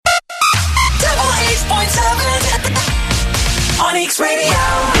ONIX Radio.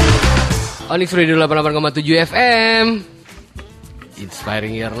 ONIX Radio 88,7 FM.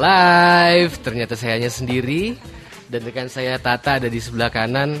 Inspiring Your Life. Ternyata saya hanya sendiri dan rekan saya Tata ada di sebelah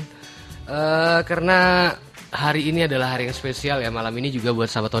kanan. Karena hari ini adalah hari yang spesial ya. Malam ini juga buat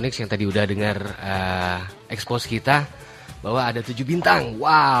sahabat ONIX yang tadi udah dengar expose kita bahwa ada 7 bintang.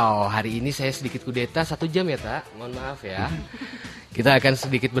 Wow, hari ini saya sedikit kudeta 1 jam ya, Tak. Mohon maaf ya. Kita akan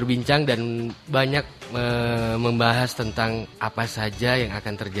sedikit berbincang dan banyak membahas tentang apa saja yang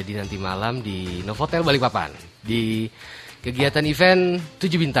akan terjadi nanti malam di Novotel Balikpapan di kegiatan event 7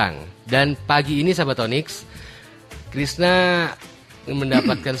 bintang. Dan pagi ini sahabat ONIX, Krisna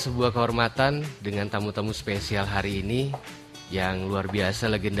mendapatkan sebuah kehormatan dengan tamu-tamu spesial hari ini yang luar biasa,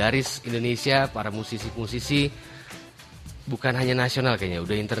 legendaris Indonesia, para musisi-musisi bukan hanya nasional kayaknya,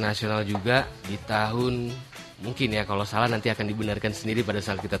 udah internasional juga di tahun. Mungkin ya kalau salah nanti akan dibenarkan sendiri pada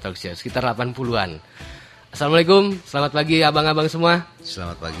saat kita talk show. Sekitar 80-an. Assalamualaikum, selamat pagi abang-abang semua.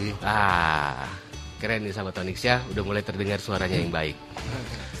 Selamat pagi. Keren nih sahabat ONIX ya, udah mulai terdengar suaranya yang baik.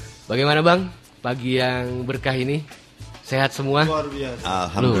 Bagaimana bang, pagi yang berkah ini? Sehat semua? Luar biasa.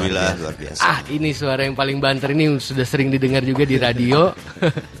 Alhamdulillah luar biasa. Ini suara yang paling banter ini sudah sering didengar juga di radio.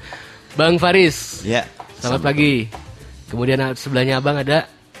 Bang Faris. Ya. Selamat pagi. Kemudian sebelahnya abang ada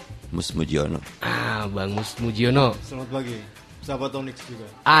Mus Mujiono. Bang Mus Mujiono. Selamat pagi. Sahabat ONIX juga.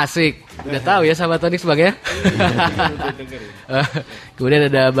 Asik. Udah tahu ya sahabat ONIX bang ya? Kemudian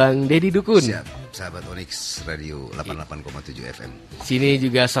ada Bang Dedi Dukun. Siap. Sahabat ONIX Radio 88,7 FM. Sini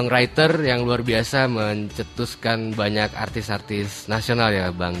juga songwriter yang luar biasa mencetuskan banyak artis-artis nasional ya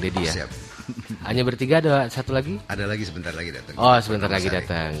Bang Dedi ya. Siap. Hanya bertiga, ada satu lagi? Ada lagi sebentar lagi datang. Oh sebentar lagi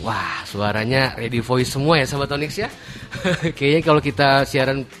datang. Wah suaranya ready voice semua ya sahabat ONIX ya. Kayaknya kalau kita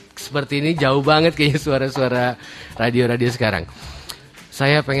siaran seperti ini jauh banget kayaknya suara-suara radio-radio sekarang.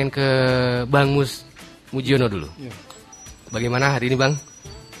 Saya pengen ke Bang Mujiono dulu. Ya. Bagaimana hari ini Bang?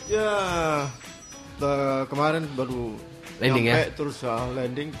 Ya, kemarin baru Landing nyampe, ya? terus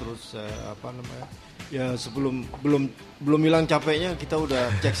landing, terus ya sebelum belum hilang capeknya kita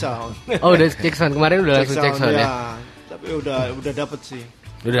udah check sound. Oh udah check sound, kemarin udah langsung check sound ya? Tapi udah dapet sih.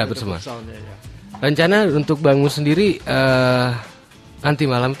 Udah dapet semua? Soundnya, ya. Rencana untuk Bang Mus sendiri nanti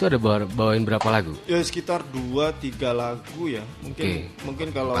malam itu ada bawain berapa lagu? Ya sekitar 2-3 lagu ya. Mungkin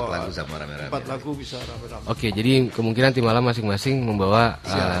kalau 4 lagu sama rame-rame. 4 lagu bisa rame-rame. Oke, jadi kemungkinan nanti malam masing-masing membawa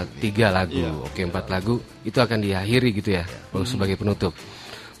 3 lagu. Iya. Oke, 4 lagu itu akan diakhiri gitu ya, Bang sebagai penutup.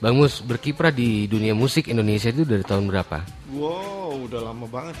 Bang Mus berkiprah di dunia musik Indonesia itu dari tahun berapa? Wow, udah lama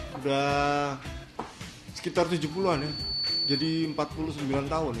banget. Udah sekitar 70-an ya. Jadi 49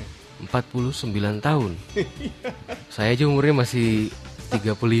 tahun ya. 49 tahun. Saya aja umurnya masih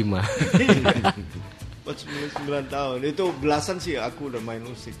 35. 49 tahun. Itu belasan sih aku udah main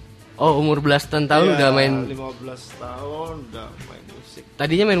musik. Oh, umur belasan tahun Ya, udah main. 15 tahun udah main musik.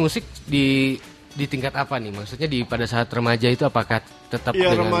 Tadinya main musik di tingkat apa nih? Maksudnya pada saat remaja itu apakah tetap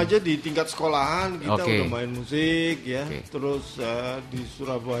Iya, dengan remaja di tingkat sekolahan kita Oke. udah main musik ya. Oke. Terus di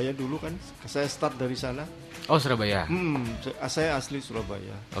Surabaya dulu kan saya start dari sana. Oh, Surabaya. Saya asli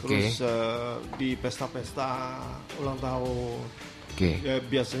Surabaya. Oke. Terus di pesta-pesta ulang tahun. Oke. Ya,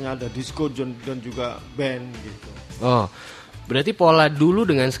 biasanya ada disco dan juga band gitu. Oh, berarti pola dulu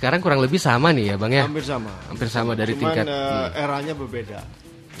dengan sekarang kurang lebih sama nih ya Bang ya? Hampir sama. Hampir sama dari Cuman, tingkat. eranya berbeda.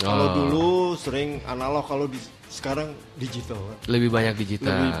 Kalau dulu sering analog, kalau sekarang digital. Lebih banyak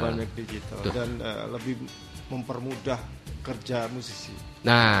digital. Lebih banyak digital Tuh. dan lebih mempermudah kerja musisi.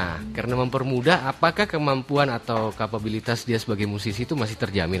 Nah, karena mempermudah, apakah kemampuan atau kapabilitas dia sebagai musisi itu masih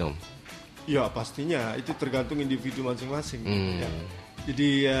terjamin Om? Ya pastinya itu tergantung individu masing-masing. Ya.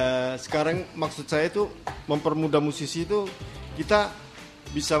 Jadi sekarang maksud saya itu mempermudah musisi itu kita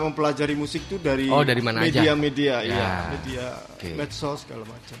bisa mempelajari musik itu dari mana aja? media-media, Ya. media Oke. medsos segala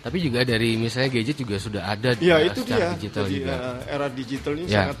macam. Tapi juga dari misalnya gadget juga sudah ada Ya itu secara dia. digital Jadi juga. era digital ini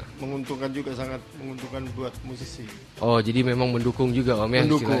Ya. sangat menguntungkan juga, sangat menguntungkan buat musisi. Oh, jadi memang mendukung juga Om ya?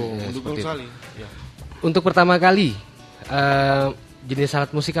 Mendukung istilahnya, seperti itu. sekali. Ya. Untuk pertama kali, jenis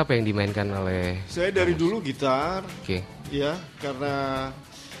alat musik apa yang dimainkan oleh? Saya dari dulu gitar, Oke. ya karena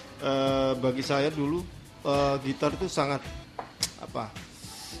bagi saya dulu gitar itu sangat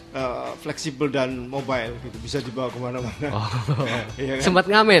fleksibel dan mobile gitu, bisa dibawa kemana-mana. Oh. Iya kan? Sempat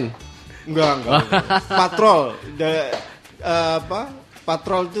ngamen? Enggak. Patrol,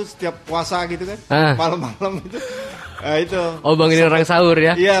 patrol itu setiap puasa gitu kan, malam-malam itu. Itu. Oh, Bang ini orang sahur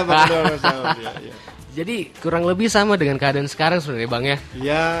ya? Iya, orang sahur. Iya. Jadi kurang lebih sama dengan keadaan sekarang sebenarnya Bang ya?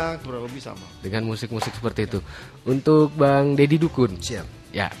 Iya, kurang lebih sama. Dengan musik-musik seperti itu. Untuk Bang Dedi Dukun.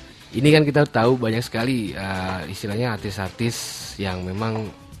 Siap. Ya, ini kan kita tahu banyak sekali istilahnya artis-artis yang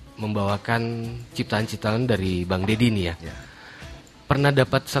memang membawakan ciptaan-ciptaan dari Bang Dedi nih ya. pernah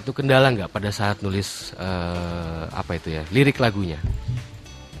dapat satu kendala nggak pada saat nulis lirik lagunya?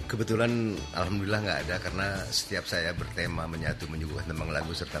 Kebetulan alhamdulillah nggak ada, karena setiap saya bertema menyatu menyuguhkan tembang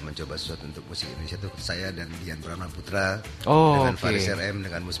lagu serta mencoba sesuatu untuk musik Indonesia itu saya dan Dian Putra dengan Faris RM,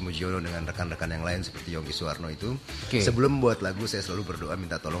 dengan Mus Mujiono, dengan rekan-rekan yang lain seperti Yongki Suwarno itu. Sebelum buat lagu saya selalu berdoa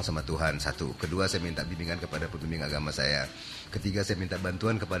minta tolong sama Tuhan. Satu, kedua saya minta bimbingan kepada pembimbing agama saya. Ketiga, saya minta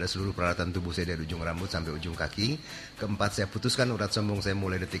bantuan kepada seluruh peralatan tubuh saya dari ujung rambut sampai ujung kaki. Keempat, saya putuskan urat sombong saya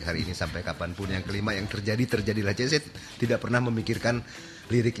mulai detik hari ini sampai kapanpun. Yang kelima, yang terjadilah. Jadi saya tidak pernah memikirkan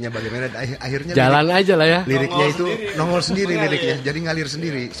liriknya bagaimana. Akhirnya jalan aja lah ya. Liriknya itu nongol sendiri liriknya. Jadi ngalir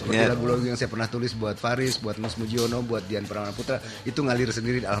sendiri. Seperti lagu-lagu yang saya pernah tulis buat Faris, buat Mus Mujiono, buat Dian Putra, itu ngalir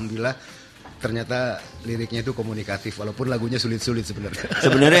sendiri. Alhamdulillah. Ternyata liriknya itu komunikatif walaupun lagunya sulit-sulit sebenarnya.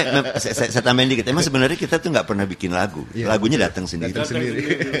 Sebenarnya saya tambahin dikit. Emang sebenarnya kita tuh nggak pernah bikin lagu. Lagunya datang sendiri.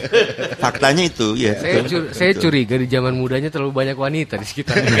 Faktanya itu ya. Saya curiga di zaman mudanya terlalu banyak wanita di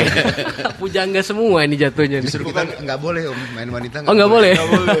sekitarnya. Pujangga semua ini jatuhnya. Justru kita nggak boleh main wanita. Nggak boleh.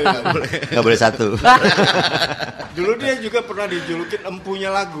 Nggak boleh satu. Dulu dia juga pernah dijulukin empunya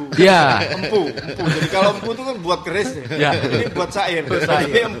lagu. Iya. Empu. Jadi kalau empu itu kan buat keris ya. Ini buat syair.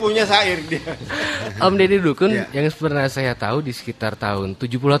 Ini empunya syair dia. Om Deddy Dukun yang pernah saya tahu di sekitar tahun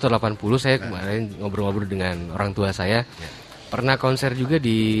 70 atau 80 saya kemarin ngobrol-ngobrol dengan orang tua saya. Pernah konser juga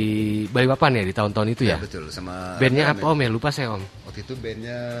di Balikpapan ya di tahun-tahun itu ya? Betul, sama bandnya apa Om ya? Lupa saya Om. Waktu itu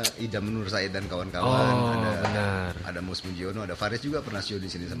bandnya Ida Menur Said dan kawan-kawan. Benar. Ada Mus Mujiono, ada Faris juga pernah show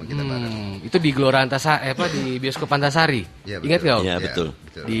di sini sama kita bareng. Itu di Gelora di bioskop Antasari. Ya, ingat nggak Om? Iya betul.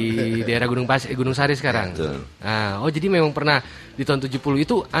 Di daerah Gunung Sari sekarang. Betul. Nah, jadi memang pernah di tahun 70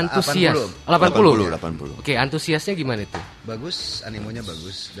 itu antusias. 80. Oke, antusiasnya gimana itu? Bagus, animonya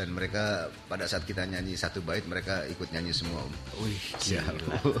bagus, dan mereka pada saat kita nyanyi satu bait mereka ikut nyanyi semua Om. Wih,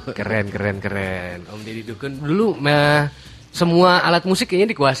 keren. Om Deddy Dukun dulu semua alat musik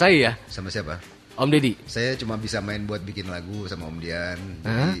kayaknya dikuasai ya? Sama siapa? Om Deddy. Saya cuma bisa main buat bikin lagu sama Om Dian.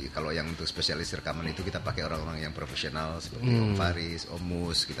 Jadi kalau yang untuk spesialis rekaman itu kita pakai orang-orang yang profesional seperti Om Faris, Om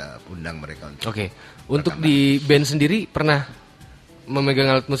Mus, kita undang mereka untuk. Oke. Untuk di band sendiri pernah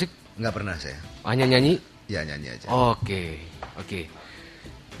memegang alat musik? Nggak pernah saya. Hanya nyanyi? Ya nyanyi aja. Oke.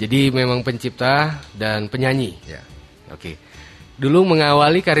 Jadi memang pencipta dan penyanyi. Ya. Oke. Dulu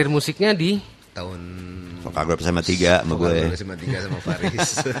mengawali karir musiknya di tahun Vokal grup sama 3 sama gue. Sama 3 sama Faris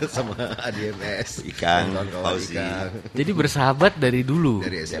sama ADMS Ikang, Fauzi. Jadi bersahabat dari dulu.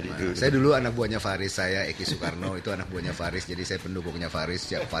 Dari SMA. Saya dulu anak buahnya Faris, saya Eki Soekarno itu anak buahnya Faris. Jadi saya pendukungnya Faris.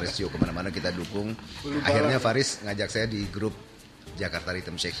 Ya, Faris yuk kemana-mana kita dukung. Akhirnya Faris ngajak saya di grup Jakarta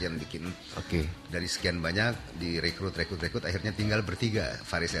Rhythm Section bikin. Dari sekian banyak direkrut akhirnya tinggal bertiga,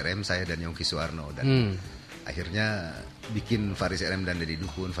 Faris RM, saya dan Yongki Suwarno dan akhirnya bikin Faris RM dan Deddy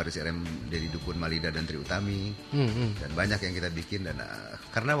Dukun, Faris RM, Deddy Dukun, Malida dan Tri Utami dan banyak yang kita bikin dan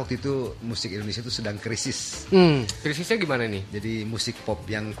karena waktu itu musik Indonesia itu sedang krisis. Krisisnya gimana nih? Jadi musik pop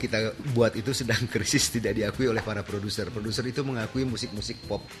yang kita buat itu sedang krisis, tidak diakui oleh para produser. Produser itu mengakui musik-musik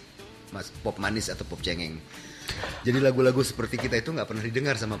pop manis atau pop cengeng. Jadi lagu-lagu seperti kita itu nggak pernah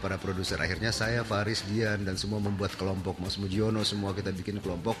didengar sama para produser. Akhirnya saya, Faris, Dian dan semua membuat kelompok. Mas Mujiono semua kita bikin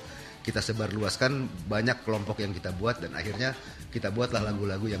kelompok. Kita sebarluaskan banyak kelompok yang kita buat dan akhirnya kita buatlah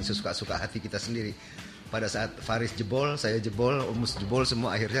lagu-lagu yang sesuka-suka hati kita sendiri. Pada saat Faris jebol, saya jebol, Omus jebol,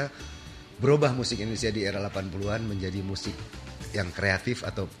 semua akhirnya berubah musik Indonesia di era 80-an menjadi musik yang kreatif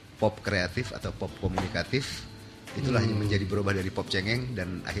atau pop kreatif atau pop komunikatif. Itulah yang menjadi berubah dari pop cengeng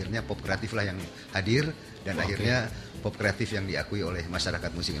dan akhirnya pop kreatif lah yang hadir dan akhirnya pop kreatif yang diakui oleh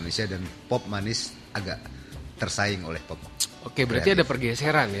masyarakat musik Indonesia dan pop manis agak tersaing oleh pop. Oke, berarti ada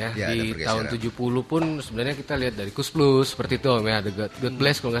pergeseran ya di tahun 70 pun sebenarnya kita lihat dari Kus Plus seperti itu ya, ada God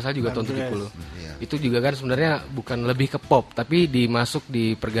Bless kalau nggak salah juga tahun 70. Itu juga kan sebenarnya bukan lebih ke pop tapi dimasuk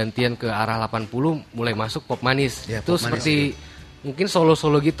di pergantian ke arah 80 mulai masuk pop manis. Ya, itu pop seperti manis mungkin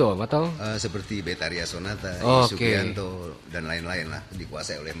solo-solo gitu atau seperti Betaria Sonata, Sugianto dan lain-lain lah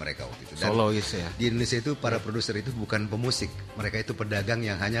dikuasai oleh mereka waktu itu. Dan solois ya. Di Indonesia itu para produser itu bukan pemusik, mereka itu pedagang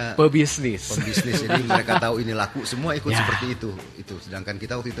yang hanya pebisnis. Jadi mereka tahu ini laku, semua ikut seperti itu. Sedangkan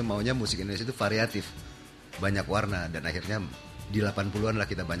kita waktu itu maunya musik Indonesia itu variatif, banyak warna dan akhirnya di 80-an lah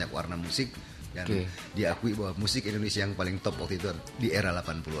kita banyak warna musik dan diakui bahwa musik Indonesia yang paling top waktu itu di era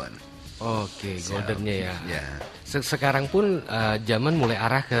 80-an. Goldennya ya. Sekarang pun zaman mulai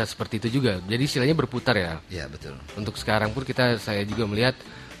arah ke seperti itu juga. Jadi istilahnya berputar ya. Iya betul. Untuk sekarang pun saya juga melihat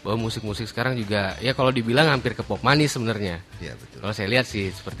bahwa musik-musik sekarang juga ya kalau dibilang hampir ke pop manis sebenarnya. Iya betul. Kalau saya lihat sih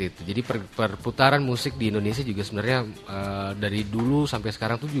seperti itu. Jadi perputaran musik di Indonesia juga sebenarnya dari dulu sampai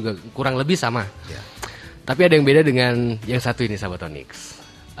sekarang tuh juga kurang lebih sama. Ya. Tapi ada yang beda dengan yang satu ini Sahabat ONIX.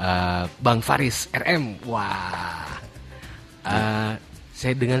 Bang Faris RM. Wah.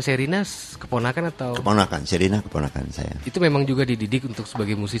 Saya dengan Sherina keponakan atau? Keponakan, Sherina keponakan saya. Itu memang juga dididik untuk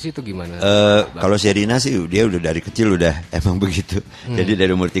sebagai musisi itu gimana? Kalau Sherina sih dia udah dari kecil udah emang begitu. Jadi dari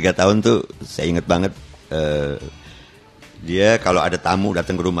umur 3 tahun tuh saya ingat banget dia kalau ada tamu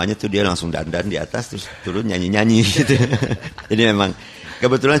datang ke rumahnya tuh dia langsung dandan di atas terus turun nyanyi-nyanyi gitu. Jadi memang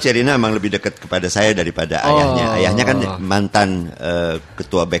kebetulan Sherina memang lebih dekat kepada saya daripada ayahnya. Ayahnya kan mantan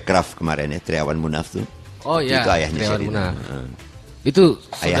ketua Bekraf kemarin ya, Triawan Munaf tuh. Oh iya. Itu ayahnya Sherina. Itu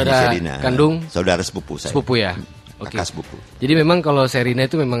saudara kandung, saudara sepupu saya. Sepupu ya. Oke. Kakak sepupu. Jadi memang kalau Sherina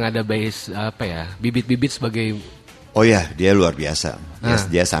itu memang ada base bibit-bibit sebagai. Oh ya, dia luar biasa.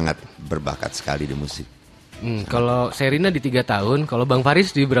 Dia sangat berbakat sekali di musik. Kalau Sherina di 3 tahun, kalau Bang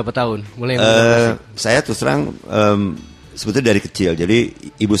Faris di berapa tahun? Mulai saya terus terang sebetulnya dari kecil. Jadi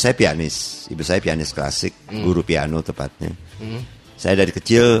ibu saya pianis klasik, guru piano tepatnya. Saya dari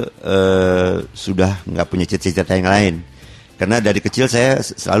kecil sudah nggak punya cita-cita yang lain. Karena dari kecil saya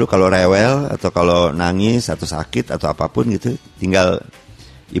selalu kalau rewel atau kalau nangis atau sakit atau apapun gitu, tinggal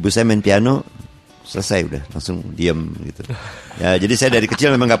ibu saya main piano, selesai udah langsung diem gitu. Ya jadi saya dari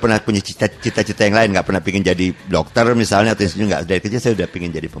kecil memang nggak pernah punya cita-cita yang lain, nggak pernah pengen jadi dokter misalnya atau nggak. Dari kecil saya udah pengen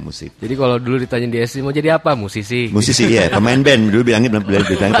jadi pemusik. Jadi kalau dulu ditanya di SD mau jadi apa? Musisi. Musisi ya, pemain band dulu bilang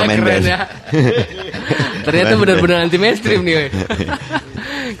pemain band. Ya. Ternyata benar-benar anti mainstream nih.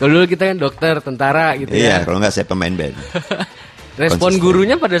 Kalau dulu kita kan dokter, tentara gitu ya. Iya, kalau nggak saya pemain band. Respon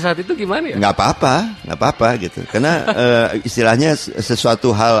gurunya pada saat itu gimana ya? Nggak apa-apa gitu. Karena istilahnya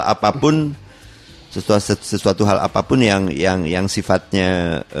sesuatu hal apapun yang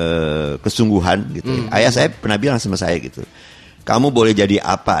sifatnya kesungguhan gitu. Ayah saya pernah bilang sama saya gitu. Kamu boleh jadi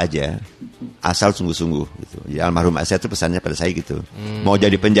apa aja asal sungguh-sungguh gitu. Jadi almarhum ayah saya itu pesannya pada saya gitu. Mau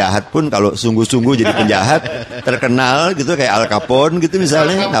jadi penjahat pun kalau sungguh-sungguh jadi penjahat terkenal gitu kayak Al Capone gitu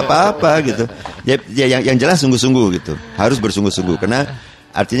misalnya nggak apa-apa gitu. Ya, yang jelas sungguh-sungguh gitu. Harus bersungguh-sungguh karena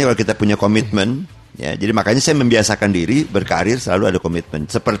artinya kalau kita punya komitmen ya. Jadi makanya saya membiasakan diri berkarir selalu ada komitmen.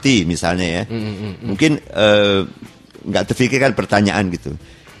 Seperti misalnya ya. Mungkin nggak terfikirkan pertanyaan gitu.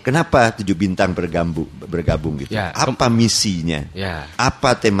 Kenapa 7 bintang bergabung gitu? Ya, apa misinya? Ya.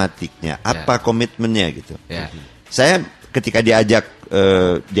 Apa tematiknya? Apa komitmennya gitu? Ya. Saya ketika diajak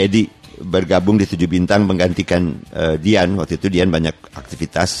Dedi bergabung di 7 bintang menggantikan Dian, waktu itu Dian banyak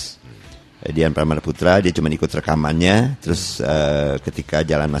aktivitas. Dian Pramana-Putra, dia cuma ikut rekamannya. Terus ketika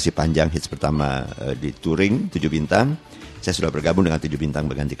Jalan Masih Panjang hits pertama di touring 7 bintang, saya sudah bergabung dengan 7 bintang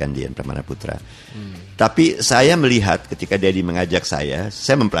menggantikan Dian Pramana-Putra. Tapi saya melihat ketika Dedi mengajak saya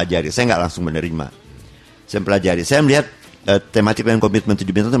mempelajari, saya nggak langsung menerima. Saya mempelajari, saya melihat tematik dan komitmen 7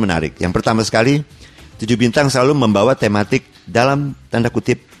 bintang itu menarik. Yang pertama sekali, 7 bintang selalu membawa tematik dalam tanda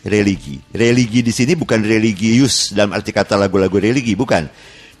kutip religi. Religi di sini bukan religius dalam arti kata lagu-lagu religi, bukan.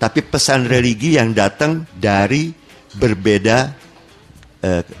 Tapi pesan religi yang datang dari berbeda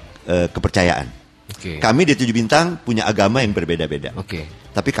kepercayaan. Okay. Kami di 7 bintang punya agama yang berbeda-beda.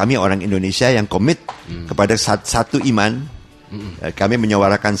 Tapi kami orang Indonesia yang komit kepada satu iman. Kami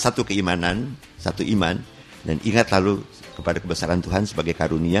menyuarakan satu keimanan, satu iman. Dan ingat lalu kepada kebesaran Tuhan sebagai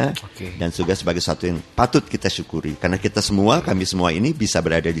karunia. Dan juga sebagai sesuatu yang patut kita syukuri. Karena kita semua, kami semua ini bisa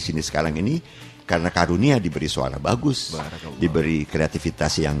berada di sini sekarang ini karena karunia diberi suara bagus, diberi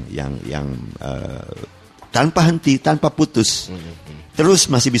kreativitas yang tanpa henti, tanpa putus.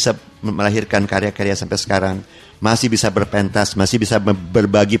 Terus masih bisa melahirkan karya-karya sampai sekarang, masih bisa berpentas, masih bisa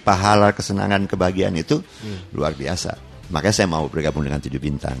berbagi pahala, kesenangan, kebahagiaan itu luar biasa. Makanya saya mau bergabung dengan 7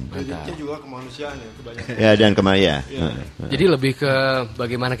 bintang. Itu juga kemanusiaan ya kebanyakan. Ya dan kemanusiaan. Jadi lebih ke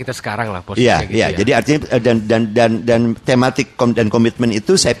bagaimana kita sekarang lah posisinya. Iya. Jadi artinya dan tematik dan komitmen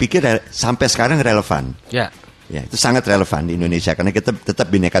itu saya pikir sampai sekarang relevan. Ya, itu sangat relevan di Indonesia karena kita tetap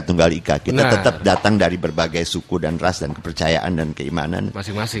Bhinneka Tunggal Ika. Kita tetap datang dari berbagai suku dan ras dan kepercayaan dan keimanan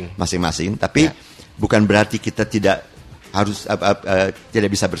masing-masing. Tapi bukan berarti kita tidak harus tidak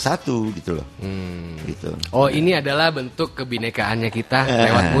bisa bersatu gitu loh. Gitu. Oh, ini adalah bentuk kebinekaannya kita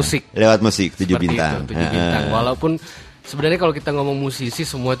lewat musik. Lewat musik 7 bintang. 7 bintang. Walaupun sebenarnya kalau kita ngomong musisi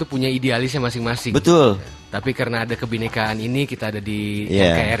semua itu punya idealisnya masing-masing. Betul. Tapi karena ada kebinekaan ini kita ada di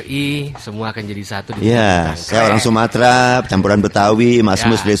NKRI, semua akan jadi satu di saya orang Sumatera, campuran Betawi, Mas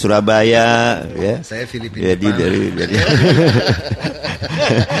Mus dari Surabaya, Saya Filipina. Jadi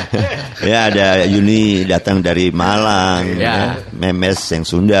ya ada Yuni datang dari Malang, Memes yang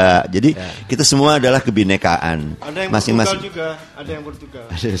Sunda. Jadi kita semua adalah kebinekaan. Ada yang masing-masing juga, ada yang Portugal.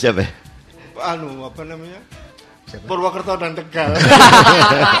 Siapa? Apa namanya? Purwokerto dan Tegal.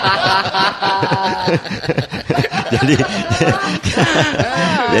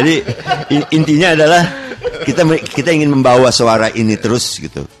 jadi intinya adalah kita ingin membawa suara ini terus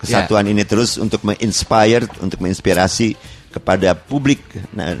gitu, kesatuan ini terus untuk menginspirasi kepada publik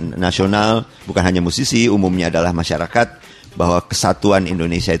nasional, bukan hanya musisi, umumnya adalah masyarakat, bahwa kesatuan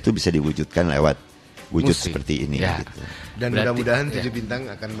Indonesia itu bisa diwujudkan lewat wujud musik seperti ini. ya. Gitu. Dan Berarti, mudah-mudahan ya. 7 Bintang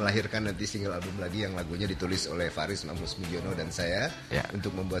akan melahirkan nanti single album lagi yang lagunya ditulis oleh Faris Mamus Mujiono dan saya Ya.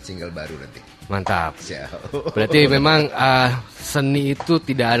 untuk membuat single baru nanti. Mantap. Siap. Berarti memang seni itu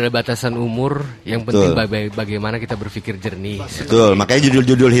tidak ada batasan umur. Yang penting bagaimana kita berpikir jernih. Betul, makanya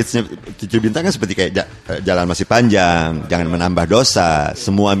judul-judul hitsnya 7 Bintang kan seperti kayak Jalan Masih Panjang, Jangan Menambah Dosa,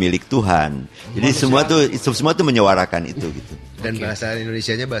 Semua Milik Tuhan. Jadi semua tuh menyuarakan itu gitu. Dan bahasa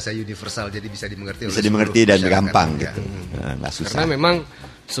Indonesianya bahasa universal, jadi bisa dimengerti. Bisa oleh dimengerti seluruh dan masyarakat. gampang Ya. gitu. Nah, nggak susah. Karena memang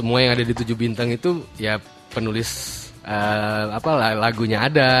semua yang ada di 7 Bintang itu ya penulis lagunya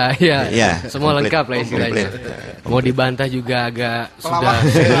ada ya. Iya, Semua komplit, lengkap lah istilahnya. komplit. Mau dibantah juga agak sudah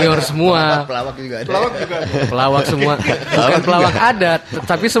senior semua. Pelawak juga ada. Pelawak semua. Bukan pelawak adat,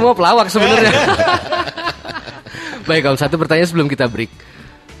 tapi semua pelawak sebenarnya. Baik, Om, satu pertanyaan sebelum kita break.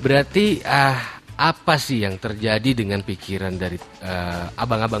 Berarti apa sih yang terjadi dengan pikiran dari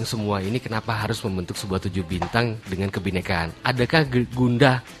abang-abang semua ini, kenapa harus membentuk sebuah 7 Bintang dengan kebinekaan? Adakah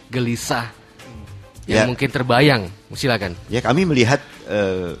gundah, gelisah yang mungkin terbayang? Silakan. Ya, kami melihat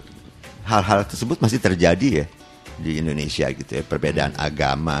hal-hal tersebut masih terjadi ya di Indonesia gitu ya. Perbedaan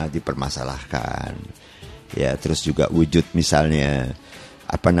agama dipermasalahkan. Ya, terus juga wujud misalnya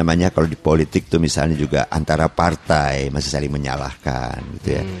kalau di politik tuh misalnya juga antara partai masih saling menyalahkan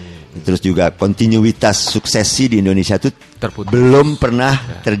gitu ya. Terus juga kontinuitas suksesi di Indonesia itu belum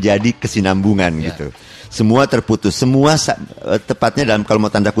pernah terjadi kesinambungan gitu. Semua terputus, semua tepatnya dalam, kalau mau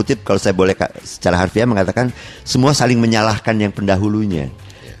tanda kutip, kalau saya boleh secara harfiah mengatakan, semua saling menyalahkan yang pendahulunya.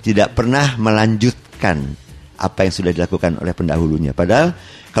 Tidak pernah melanjutkan apa yang sudah dilakukan oleh pendahulunya. Padahal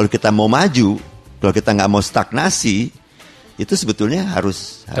kalau kita mau maju, kalau kita nggak mau stagnasi, itu sebetulnya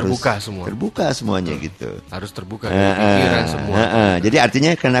harus terbuka semuanya gitu. Harus terbuka pikiran semua. Jadi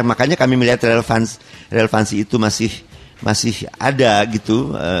artinya makanya kami melihat relevansi itu masih ada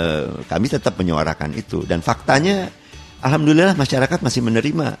gitu. Kami tetap menyuarakan itu, dan faktanya alhamdulillah masyarakat masih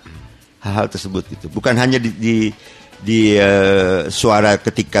menerima hal-hal tersebut gitu. Bukan hanya di suara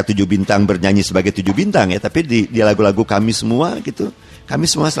ketika 7 Bintang bernyanyi sebagai 7 Bintang ya, tapi di lagu-lagu kami semua gitu. Kami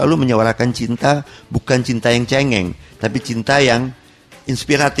semua selalu menyuarakan cinta, bukan cinta yang cengeng, tapi cinta yang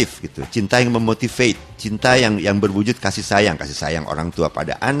inspiratif gitu, cinta yang memotivate, cinta yang berwujud kasih sayang orang tua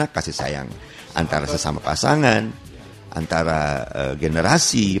pada anak, kasih sayang antara sesama pasangan, antara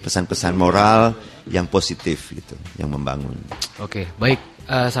generasi, pesan-pesan moral yang positif gitu, yang membangun. Oke, baik,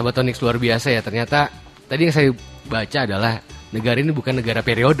 sahabat ONIX luar biasa ya. Ternyata tadi yang saya baca adalah negara ini bukan negara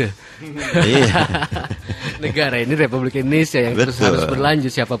periode. Negara ini Republik Indonesia yang terus harus berlanjut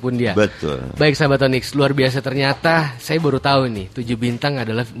siapapun dia. Betul. Baik, sahabat ONIX, luar biasa. Ternyata saya baru tahu nih, 7 Bintang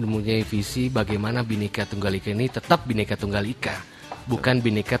adalah mempunyai visi bagaimana Bhinneka Tunggal Ika ini tetap Bhinneka Tunggal Ika, bukan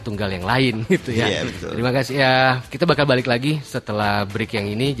Bhinneka Tunggal yang lain gitu ya. Iya, betul. Terima kasih ya. Kita bakal balik lagi setelah break yang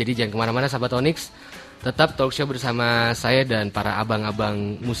ini. Jadi jangan kemana-mana, sahabat ONIX. Tetap talk show bersama saya dan para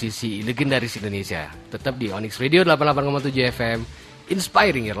abang-abang musisi legendaris Indonesia. Tetap di ONIX Radio 88,7 FM,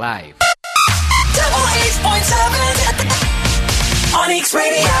 Inspiring Your Life. ONIX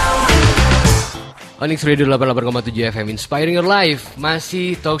Radio. ONIX Radio 88,7 FM, Inspiring Your Life.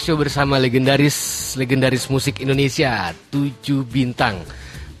 Masih talk show bersama legendaris musik Indonesia, 7 Bintang.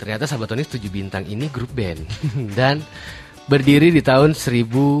 Ternyata sahabat ONIX, 7 Bintang ini grup band dan berdiri di tahun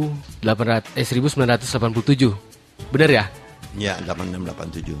 1987. Benar ya? Ya,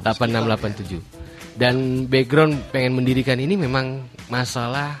 8687. 8687. Dan background pengen mendirikan ini memang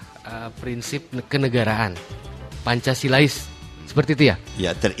masalah prinsip kenegaraan, Pancasilais. Seperti itu ya?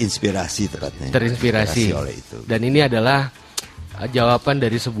 Ya, terinspirasi tepatnya. Terinspirasi oleh itu. Dan ini adalah jawaban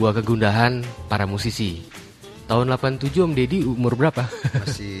dari sebuah kegundahan para musisi. Tahun 87 Om Deddy umur berapa?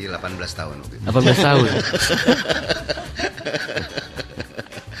 Masih 18 tahun waktu itu. 18 tahun.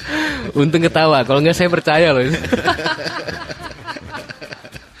 Untung ketawa, kalau enggak saya percaya loh.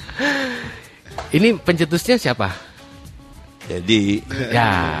 Ini pencetusnya siapa? Jadi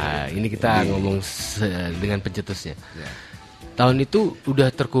ini kita ngomong dengan pencetusnya. Tahun itu udah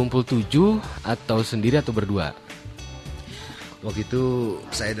terkumpul 7 atau sendiri atau berdua? Waktu itu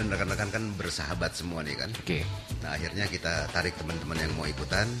saya dan rekan-rekan kan bersahabat semua nih kan. Oke. Nah akhirnya kita tarik teman-teman yang mau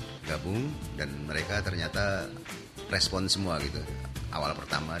ikutan gabung, dan mereka ternyata respon semua gitu. Awal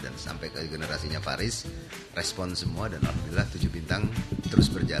pertama dan sampai ke generasinya Faris respon semua, dan alhamdulillah 7 Bintang terus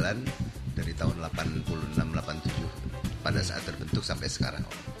berjalan dari tahun 86-87 pada saat terbentuk sampai sekarang.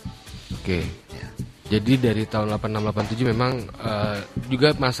 Oke. Ya. Jadi dari tahun 86-87 memang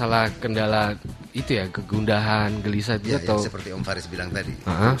juga masalah kendala itu ya, kegundahan, gelisah itu Ya, atau yang seperti Om Faris bilang tadi,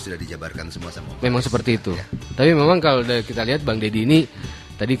 sudah dijabarkan semua sama Om memang Faris. seperti itu. Ya. Tapi memang kalau kita lihat Bang Deddy ini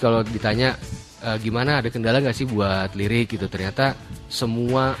tadi kalau ditanya gimana, ada kendala nggak sih buat lirik gitu, ternyata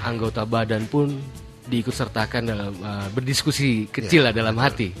semua anggota badan pun diikut sertakan dalam berdiskusi kecil lah dalam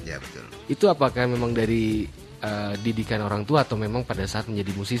hati. Ya, betul. Itu apakah memang dari didikan orang tua atau memang pada saat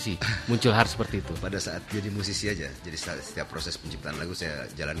menjadi musisi muncul hal seperti itu? Pada saat jadi musisi aja, jadi setiap proses penciptaan lagu saya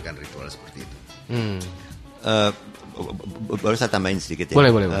jalankan ritual seperti itu. Baru saya tambahin sedikit ya.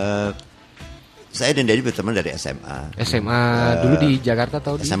 Boleh. Saya dan Deddy berteman dari SMA. Dulu di Jakarta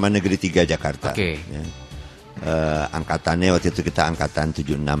atau di SMA Negeri 3 Jakarta. Oke. Ya. Angkatannya waktu itu kita angkatan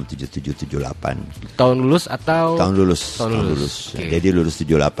 76, 77, 78. Tahun lulus atau Tahun lulus. Oke. Deddy lulus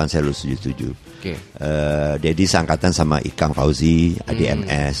 78, saya lulus 77. Oke. Deddy seangkatan sama Ikang Fauzi,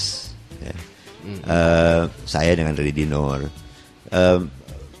 ADMS. Ya. Saya dengan Redi Nur.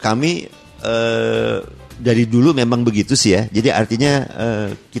 Kami dari dulu memang begitu sih ya. Jadi artinya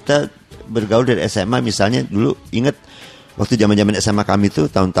kita bergaul dari SMA misalnya dulu ingat waktu zaman-zaman SMA kami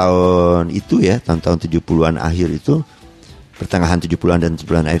itu tahun-tahun itu ya, tahun-tahun 70-an akhir itu, pertengahan 70-an dan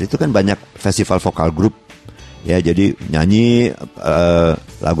 70-an akhir itu kan banyak festival vokal grup. Ya, jadi nyanyi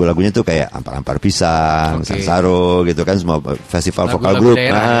lagu-lagunya tuh kayak Ampar-Ampar Pisang, Sansaro gitu kan, semua festival vokal grup,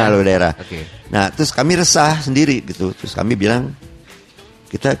 lagu daerah. Okay. Nah, terus kami resah sendiri gitu. Terus kami bilang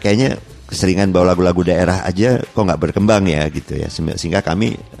kita kayaknya keseringan bawa lagu-lagu daerah aja kok nggak berkembang ya gitu ya. Sehingga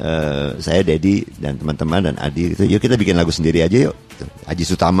kami saya, Deddy dan teman-teman dan Adi gitu, yuk kita bikin lagu sendiri aja yuk. Aji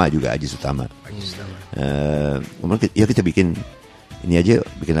Sutama. Yuk kita bikin ini aja,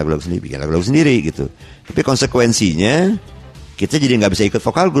 bikin lagu-lagu sendiri gitu. Tapi konsekuensinya kita jadi nggak bisa ikut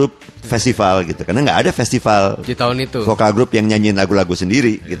vokal grup festival gitu, karena nggak ada festival di tahun itu vokal grup yang nyanyiin lagu-lagu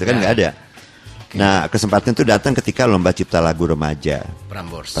sendiri gitu kan, nggak ada. Nah, kesempatan itu datang ketika lomba cipta lagu remaja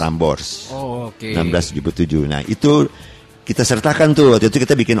Prambors. 1677. Nah, itu kita sertakan tuh. Waktu itu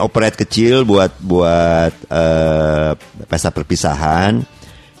kita bikin operet kecil buat pesta perpisahan.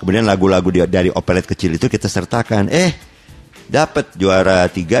 Kemudian lagu-lagu dari operet kecil itu kita sertakan. Dapat juara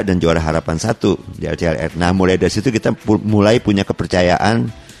 3 dan juara harapan 1 di RCLR. Nah, mulai dari situ kita mulai punya kepercayaan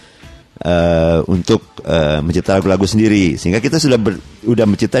untuk mencipta lagu-lagu sendiri. Sehingga kita sudah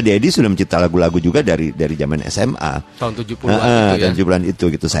mencipta, Deddy sudah mencipta lagu-lagu juga dari zaman SMA. Tahun 70-an tahun 70-an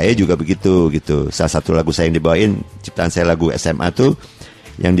itu gitu. Saya juga begitu gitu. Salah satu lagu saya yang dibawain, ciptaan saya lagu SMA tuh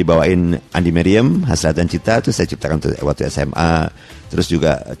yang dibawain Andi Meriem, Hasrat dan Cita, itu saya ciptakan waktu SMA. Terus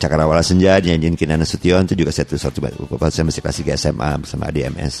juga Cakrawala Senja dinyanyiin Kinana Sution, itu juga saya masih klasik SMA bersama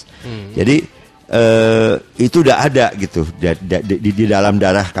ADMS. Jadi itu udah ada gitu di dalam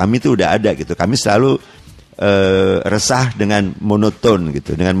darah kami tuh udah ada gitu. Kami selalu resah dengan monoton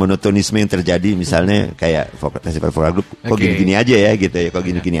gitu, dengan monotonisme yang terjadi misalnya kayak festival vokal group kok gini-gini aja ya gitu ya, kok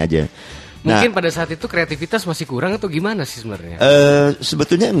gini-gini aja. Mungkin pada saat itu kreativitas masih kurang atau gimana sih sebenarnya?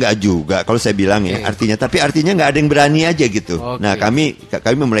 Sebetulnya enggak juga kalau saya bilang ya, artinya nggak ada yang berani aja gitu. Nah, kami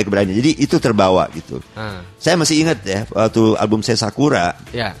memulai keberanian. Jadi itu terbawa gitu. Saya masih ingat ya waktu album saya Sakura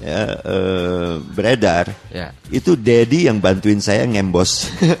beredar, itu Deddy yang bantuin saya ngembos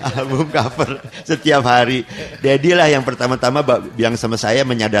album cover setiap hari. Deddy lah yang pertama-tama bilang sama saya,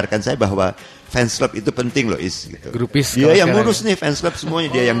 menyadarkan saya bahwa fans club itu penting loh gitu. Grupis. Dia yang ngurus nih fans club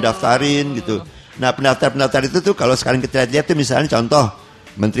semuanya, dia yang daftarin gitu. Nah, pendaftar itu tuh kalau sekarang kita lihat tuh misalnya contoh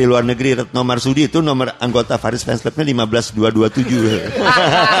Menteri Luar Negeri Retno Marsudi itu nomor anggota Faris fans clubnya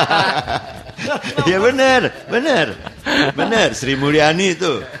 15227. Ya benar. Sri Mulyani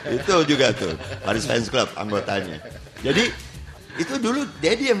itu juga tuh Faris fans club anggotanya. Jadi itu dulu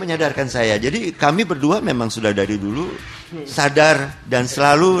Deddy yang menyadarkan saya. Jadi kami berdua memang sudah dari dulu sadar dan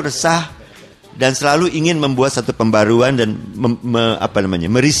selalu resah dan selalu ingin membuat satu pembaruan dan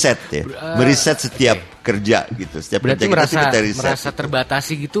meriset ya, meriset setiap kerja gitu. Setiap berarti kerja kita riset. Merasa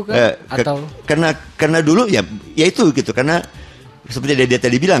terbatasi gitu kan? Atau karena dulu ya itu gitu, karena seperti dia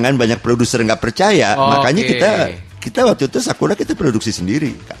tadi bilang kan banyak produser nggak percaya, makanya kita waktu itu Sakura kita produksi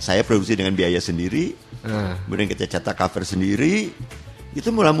sendiri. Saya produksi dengan biaya sendiri, kemudian kita cetak cover sendiri. Itu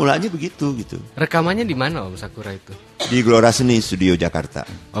mula-mulanya begitu gitu. Rekamannya di mana Om Sakura itu? Di Gelora Seni Studio Jakarta.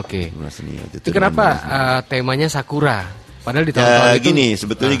 Gelora Seni. Itu kenapa temanya Sakura? Padahal di tahun-tahun itu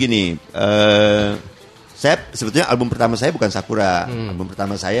sebetulnya saya sebetulnya album pertama saya bukan Sakura. Album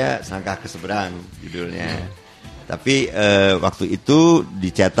pertama saya Selangkah ke Seberang judulnya. Tapi waktu itu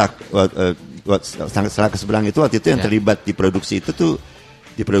dicetak Selangkah ke Seberang itu waktu itu yang terlibat di produksi itu tuh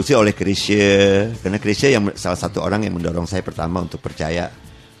diproduksi oleh Krisya, karena Krisya yang salah satu orang yang mendorong saya pertama untuk percaya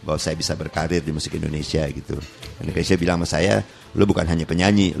bahwa saya bisa berkarir di musik Indonesia gitu. Dan Indonesia bilang sama saya, lo bukan hanya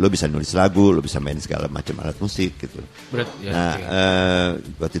penyanyi, lo bisa nulis lagu, lo bisa main segala macam alat musik gitu.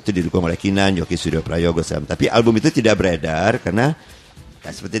 Waktu itu didukung oleh Kinan, Yoki Suryo Prayogo, tapi album itu tidak beredar karena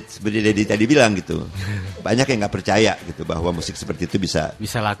seperti Dedi tadi bilang gitu, banyak yang nggak percaya gitu bahwa musik seperti itu bisa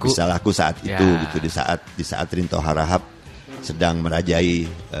laku saat itu gitu, di saat Rinto Harahap sedang merajai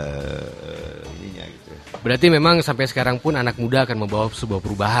ininya gitu. Berarti memang sampai sekarang pun anak muda akan membawa sebuah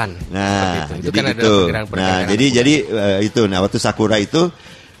perubahan. Nah, itu jadi kan gitu. Nah, waktu Sakura itu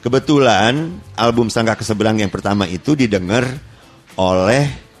kebetulan album Sangka Keseberang yang pertama itu didengar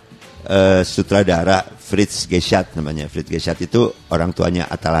oleh sutradara Fritz Geschat namanya. Fritz Geschat itu orang tuanya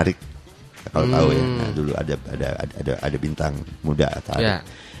Atta Larik. Kalau tahu ya. Nah, dulu ada bintang muda Atta Larik. Yeah.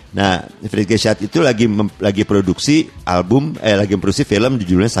 Nah, Fritz Geschat itu lagi produksi lagi produksi film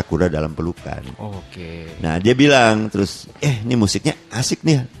judulnya Sakura Dalam Pelukan. Oke. Nah, dia bilang terus, ini musiknya asik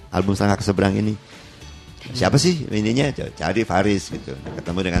nih album Sangka Keseberang ini. Siapa sih ininya? Cari Faris gitu.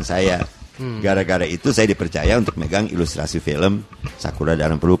 Ketemu dengan saya. Gara-gara itu saya dipercaya untuk megang ilustrasi film Sakura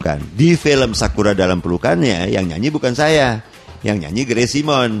Dalam Pelukan. Di film Sakura Dalam Pelukannya yang nyanyi bukan saya, yang nyanyi Grace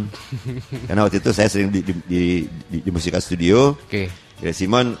Simon. Karena waktu itu saya sering di Musika Studio. Oke. Grace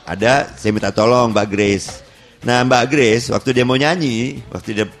Simon ada, saya minta tolong Mbak Grace. Nah, Mbak Grace waktu dia mau nyanyi,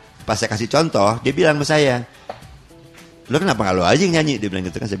 pas saya kasih contoh, dia bilang sama saya, lo kenapa nggak lo aja yang nyanyi? Dia bilang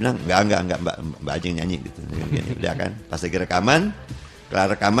gitu kan. Saya bilang enggak Mbak aja yang nyanyi gitu. Udah kan. Pas lagi rekaman,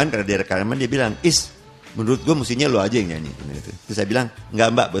 karena dia rekaman dia bilang, menurut gue mestinya lo aja yang nyanyi gitu. Terus saya bilang,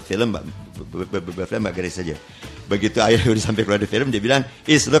 enggak Mbak, buat film Mbak Grace aja. Begitu akhirnya udah sampai keluar di film, dia bilang,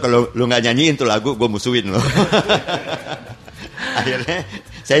 lo kalau lo nggak nyanyiin tuh lagu, gue musuhin lo. Akhirnya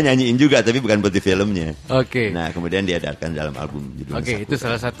saya nyanyiin juga, tapi bukan buat di filmnya. Oke. Nah, kemudian diadarkan dalam album judulnya Oke, Sakura. itu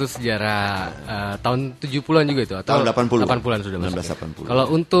salah satu sejarah tahun 70-an juga itu atau tahun 80. 80-an sudah masuk. 1980. Kalau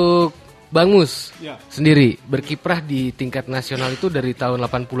untuk Bang Mus Ya. sendiri berkiprah di tingkat nasional itu dari tahun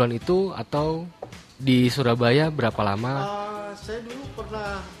 80-an itu atau di Surabaya berapa lama? Saya dulu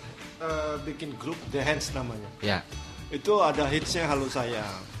pernah bikin grup The Hands namanya. Ya. Itu ada hitsnya Halo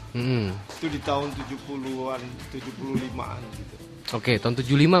Sayang. Itu di tahun 70-an, 75-an gitu. Oke, tahun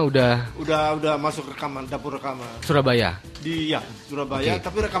 75 Udah masuk rekaman, dapur rekaman. Surabaya. Di Surabaya, Oke.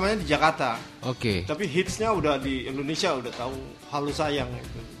 tapi rekamannya di Jakarta. Oke. Tapi hitsnya udah di Indonesia udah tahu Halo Sayang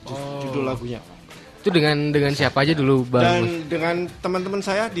itu judul lagunya. Itu dengan siapa aja dulu Bang Mus? Dan dengan teman-teman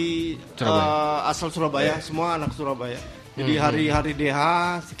saya di asal Surabaya, semua anak Surabaya. Jadi hari DH,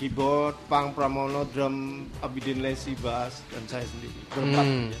 keyboard, Pang Pramono, drum, Abidin Lesi, bass, dan saya sendiri. Berempat.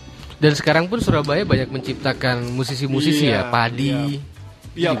 Dan sekarang pun Surabaya banyak menciptakan musisi-musisi ya, Padi.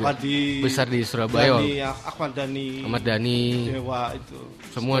 Iya, Padi. Besar di Surabaya. Dani, Ahmad Dhani, Dewa itu.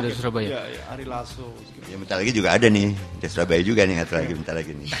 Semua dari Surabaya. Iya, Ari Lasso. Ya, bentar lagi juga ada nih di Surabaya juga nih, bentar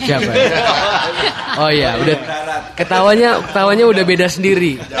lagi nih. Siapa? Oh iya, udah ketawanya udah beda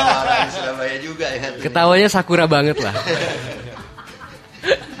sendiri. Jawara di Surabaya juga ya. Ketawanya Sakura banget lah.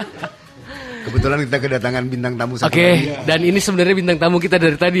 Kebetulan kita kedatangan bintang tamu satu Oke, lagi. dan ini sebenarnya bintang tamu kita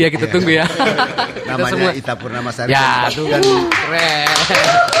dari tadi ya, kita tunggu ya. Namanya Ita Purnamasari. Ya, tuh keren.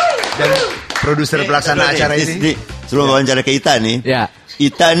 Dan produser pelaksana acara ini. Sebelum wawancara ke Ita nih. Ya.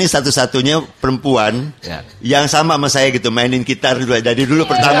 Ita ini satu-satunya perempuan yang sama sama saya gitu, mainin gitar dari dulu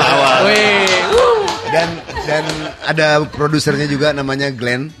pertama awal. Dan ada produsernya juga namanya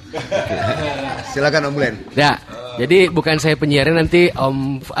Glenn. Silakan Om Glenn. Ya. Jadi bukan saya penyiarnya, nanti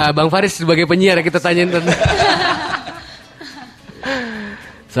Bang Faris sebagai penyiar kita tanyain.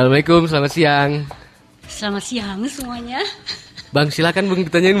 Assalamualaikum, selamat siang. Selamat siang semuanya. Bang, silakan Bang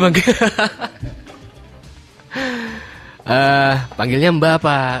ditanyain Bang. Panggilnya Mbak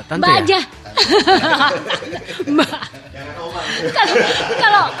apa Tante? Mbak ya? aja. Mbak.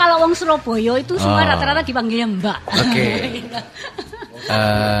 Kalau wong Surabaya itu semua rata-rata dipanggilnya Mbak. Oke.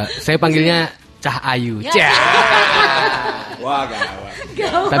 Saya panggilnya Cah Ayu. Ya. Wah,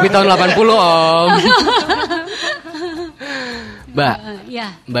 gawat. Tapi tahun 80 Om. Mbak, Ya.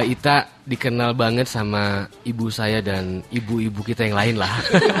 Mbak Ita dikenal banget sama ibu saya dan ibu-ibu kita yang lain lah.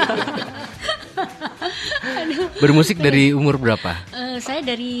 Bermusik dari umur berapa? Saya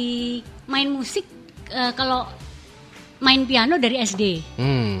dari main musik, kalau main piano dari SD.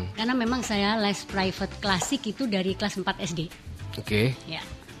 Karena memang saya les private klasik itu dari kelas 4 SD. Oke. Ya.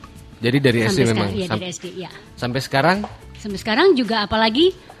 Jadi dari SD memang. Iya, dari SD, ya. Sampai sekarang? Sampai sekarang juga,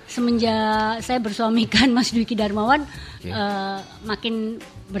 apalagi semenjak saya bersuamikan Mas Dwiki Darmawan, makin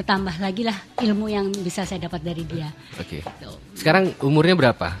bertambah lagi lah ilmu yang bisa saya dapat dari dia. Oke. Sekarang umurnya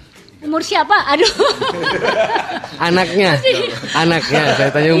berapa? Umur siapa? Aduh. Anaknya.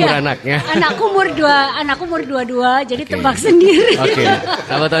 Saya tanya umur Iya. anaknya. Anakku umur 22, jadi tebak sendiri. Oke.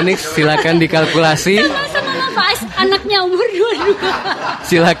 Sahabat ONIX silakan dikalkulasi. Sama Pak, anaknya umur 22.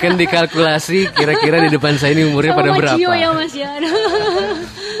 Silakan dikalkulasi kira-kira di depan saya ini umurnya pada Sama berapa? Cio ya Mas ya.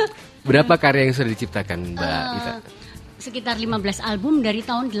 Berapa karya yang sudah diciptakan Mbak Ita? Sekitar 15 album dari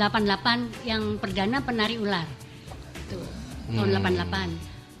tahun 88 yang perdana Penari Ular. Tuh, tahun 88.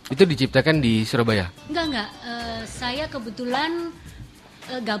 Itu diciptakan di Surabaya? Enggak. Saya kebetulan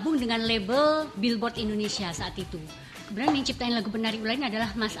gabung dengan label Billboard Indonesia saat itu. Kebetulan yang ciptain lagu Penari Ular ini adalah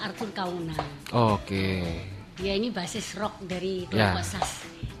Mas Arthur Kauna. Oke. Dia ini basis rock dari Ya. Tuakosas.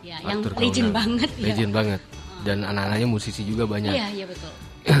 Ya, yang Arthur legend Kauna. banget. Legend banget. Dan anak-anaknya musisi juga banyak. Iya betul.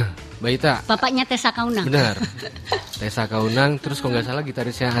 Mbak Ita. Bapaknya Tessa Kaunang. Benar. Tessa Kaunang, terus kalau nggak salah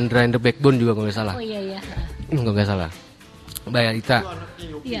gitarisnya Andra and the Backbone juga kalau nggak salah. Oh iya. Kalau nggak salah. Mbak Ita.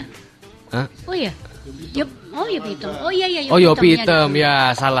 Iya. Hah? Oh iya. Yopi Hitam. Oh iya. Oh Yopi Hitam, Hitam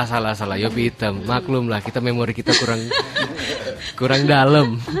ya, salah. Yopi Hitam. Maklum lah, kita memori kita kurang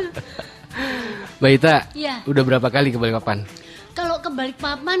dalam. Mbak Ita, Iya. udah berapa kali ke Balikpapan? Kalau ke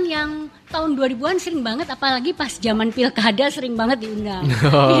Balikpapan yang tahun 2000-an sering banget, apalagi pas zaman pilkada sering banget diundang.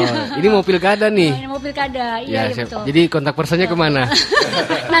 Oh, ini mau pilkada nih. Mau pilkada, Ya, iya siap. betul. Jadi kontak personnya kemana?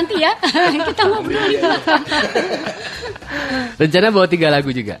 Nanti ya, kita ngobrol di belakang. Rencana bawa 3 lagu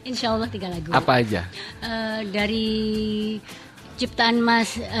juga? Insya Allah 3 lagu. Apa aja? Dari ciptaan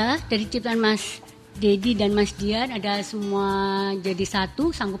Mas Dedi dan Mas Dian, ada Semua Jadi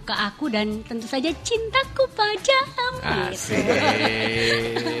Satu, Sanggup Ke Aku, dan tentu saja Cintaku Padamu. Asik.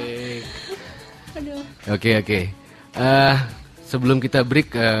 Aduh. Oke. Sebelum kita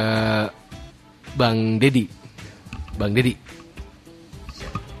break, Bang Dedi,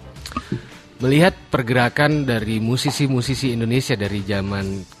 melihat pergerakan dari musisi-musisi Indonesia dari zaman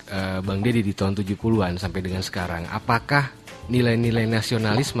Bang Dedi di tahun 70-an sampai dengan sekarang, apakah nilai-nilai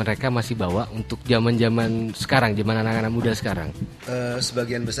nasionalis mereka masih bawa untuk zaman-zaman sekarang, zaman anak-anak muda sekarang?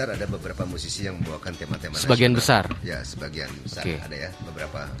 Sebagian besar ada beberapa musisi yang membawakan tema-tema Sebagian nasional. besar? Ya, sebagian besar Oke. ada ya,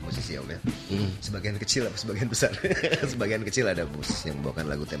 beberapa musisi ya Om ya. Sebagian kecil apa sebagian besar? Sebagian kecil ada musisi yang membawakan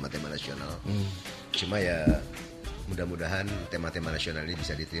lagu tema-tema nasional. Cuma ya mudah-mudahan tema-tema nasional ini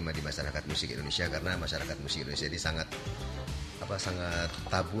bisa diterima di masyarakat musik Indonesia, karena masyarakat musik Indonesia ini sangat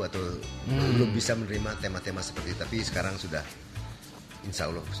tabu atau belum bisa menerima tema-tema seperti itu. Tapi sekarang sudah, insya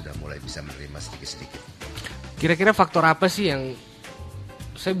Allah sudah mulai bisa menerima sedikit-sedikit. Kira-kira faktor apa sih yang,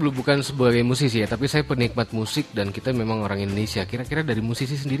 saya belum, bukan sebagai musisi ya, tapi saya penikmat musik dan kita memang orang Indonesia. Kira-kira dari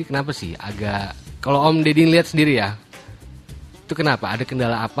musisi sendiri kenapa sih agak, kalau Om Deddy lihat sendiri ya, itu kenapa? Ada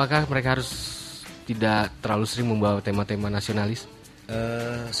kendala apakah mereka harus tidak terlalu sering membawa tema-tema nasionalis?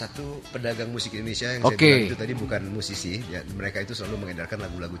 Satu, pedagang musik Indonesia yang Oke. saya bilang itu tadi bukan musisi ya, mereka itu selalu mengedarkan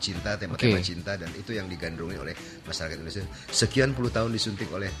lagu-lagu cinta, tema-tema Oke. cinta, dan itu yang digandrungi oleh masyarakat Indonesia. Sekian puluh tahun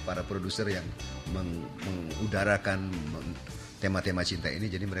disuntik oleh para produser yang mengudarakan tema-tema cinta ini,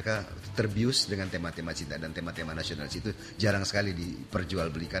 jadi mereka terbius dengan tema-tema cinta, dan tema-tema nasionalis itu jarang sekali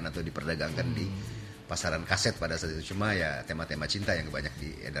diperjualbelikan atau diperdagangkan di pasaran kaset pada saat itu. Cuma ya tema-tema cinta yang banyak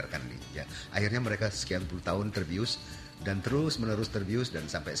diedarkan ya. Akhirnya mereka sekian puluh tahun terbius dan terus menerus terbius, dan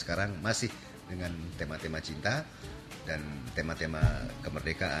sampai sekarang masih dengan tema-tema cinta dan tema-tema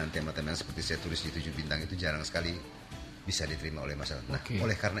kemerdekaan, tema-tema yang seperti saya tulis di 7 Bintang itu jarang sekali bisa diterima oleh masyarakat. Nah,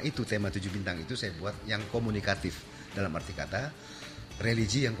 oleh karena itu tema 7 Bintang itu saya buat yang komunikatif, dalam arti kata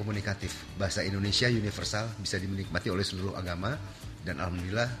religi yang komunikatif, bahasa Indonesia universal, bisa dinikmati oleh seluruh agama, dan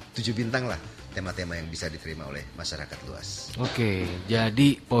alhamdulillah 7 Bintang lah tema-tema yang bisa diterima oleh masyarakat luas. Oke,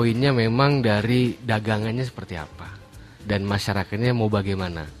 jadi poinnya memang dari dagangannya seperti apa dan masyarakatnya mau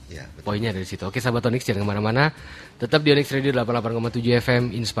bagaimana. Ya, betul. Poinnya dari situ. Oke, sahabat ONIX, jangan kemana-mana. Tetap di ONIX Radio 88,7 FM,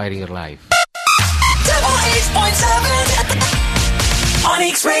 Inspiring Your Life.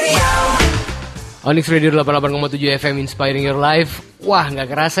 ONIX Radio. ONIX Radio 88,7 FM, Inspiring Your Life. Wah, nggak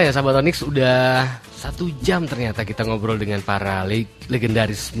kerasa ya sahabat ONIX, udah 1 jam ternyata kita ngobrol dengan para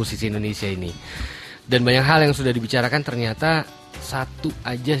legendaris musisi Indonesia ini. Dan banyak hal yang sudah dibicarakan, ternyata satu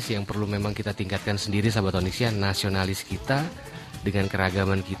aja sih yang perlu memang kita tingkatkan sendiri sahabat ONIX ya, nasionalis kita dengan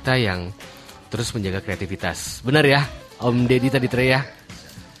keragaman kita yang terus menjaga kreativitas. Benar ya Om Deddy tadi ya?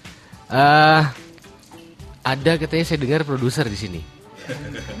 Ada katanya saya dengar produser di sini.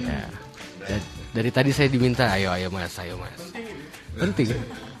 Ya. Dari tadi saya diminta, ayo mas. Penting.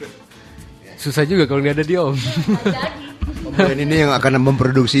 Susah juga kalau nggak ada dia Om. Om Glenn ini yang akan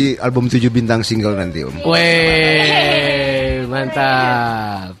memproduksi album 7 Bintang single nanti Om. Weh,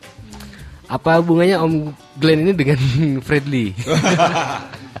 mantap. Apa hubungannya Om Glenn ini dengan Fredly?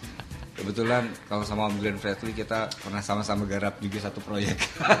 kebetulan kalau sama Om Glenn Fredly kita pernah sama-sama garap juga satu proyek.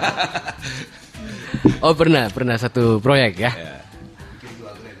 Oh pernah satu proyek ya? Ya.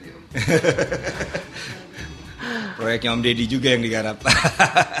 Proyeknya Om Deddy juga yang digarap.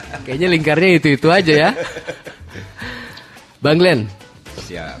 Kayaknya lingkarnya itu aja ya. Bang Glenn,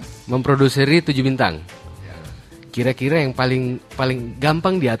 Siap. memproduseri 7 bintang. Kira-kira yang paling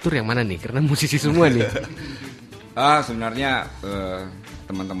gampang diatur yang mana nih? Karena musisi semua nih. Sebenarnya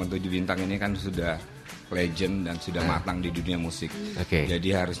teman-teman 7 bintang ini kan sudah legend dan sudah matang di dunia musik. Oke.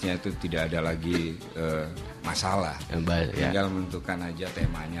 Jadi harusnya itu tidak ada lagi masalah. Tinggal menentukan aja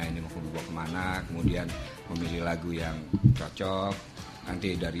temanya ini mau dibawa kemana, kemudian memilih lagu yang cocok.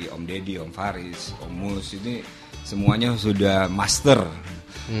 Nanti dari Om Deddy, Om Faris, Om Mus ini semuanya sudah master.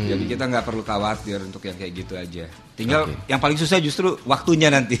 Jadi kita nggak perlu khawatir untuk yang kayak gitu aja. Tinggal yang paling susah justru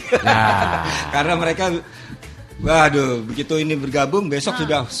waktunya nanti. Nah. Karena mereka, waduh, begitu ini bergabung besok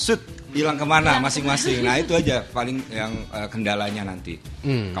sudah hilang kemana masing-masing. Nah itu aja paling yang kendalanya nanti.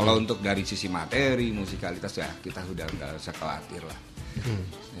 Kalau untuk dari sisi materi, musikalitas ya kita sudah nggak usah khawatir lah.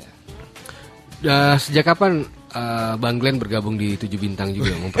 Sejak kapan Bang Glenn bergabung di 7 bintang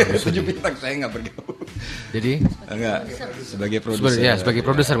juga memproduksi? 7 bintang saya nggak bergabung. Jadi? Enggak, sebagai produser. Sebagai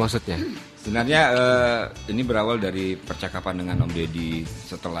produser maksudnya. Sebenarnya ini berawal dari percakapan dengan Om Deddy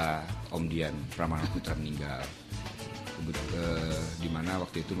setelah Om Dian Pramana Putra meninggal. Di mana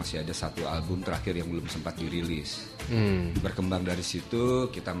waktu itu masih ada satu album terakhir yang belum sempat dirilis. Berkembang dari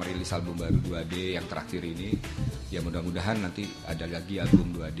situ kita merilis album baru 2D yang terakhir ini. Ya mudah-mudahan nanti ada lagi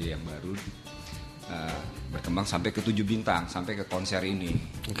album 2D yang baru. Berkembang sampai ke 7 bintang, sampai ke konser ini.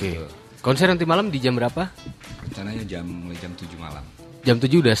 Oke. Gitu. Konser nanti malam di jam berapa? Rencananya mulai jam 7 malam. Jam 7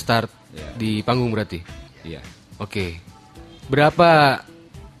 udah start di panggung berarti? Iya. Oke. Berapa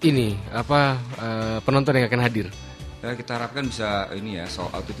penonton yang akan hadir? Kita harapkan bisa ini ya,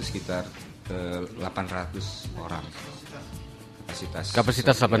 sold out itu sekitar 800 orang.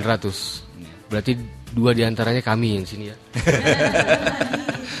 Kapasitas 800. Ya. Berarti 2 diantaranya kami yang sini ya.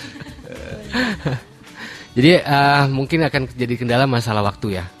 Jadi mungkin akan jadi kendala masalah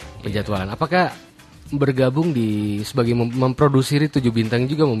waktu ya, penjadwalan. Apakah bergabung sebagai memproduksi 7 bintang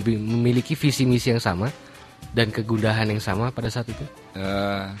juga memiliki visi misi yang sama dan kegundahan yang sama pada saat itu?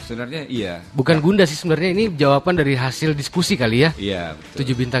 Sebenarnya iya. Bukan gundah sih sebenarnya, ini jawaban dari hasil diskusi kali ya. Iya,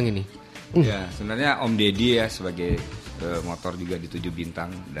 betul. 7 bintang ini. Ya, sebenarnya Om Deddy ya sebagai motor juga di 7 bintang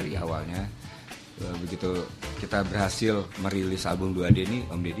dari awalnya. Begitu kita berhasil merilis album 2D ini,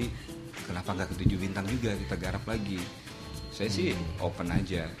 Om Deddy kenapa nggak ke 7 bintang juga, kita garap lagi. Saya sih open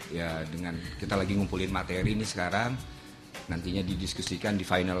aja ya, dengan kita lagi ngumpulin materi ini sekarang, nantinya didiskusikan,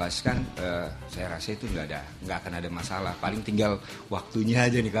 difinaliskan, saya rasa itu nggak akan ada masalah. Paling tinggal waktunya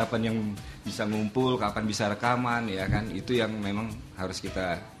aja nih, kapan yang bisa ngumpul, kapan bisa rekaman ya kan, itu yang memang harus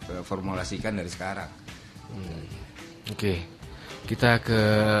kita formulasikan dari sekarang. Oke. Kita ke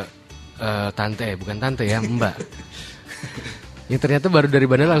bukan tante ya, Mbak. Yang ternyata baru dari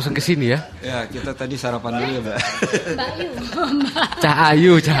Bandar langsung ke sini ya. Ya, kita tadi sarapan dulu ya, Mbak. Cah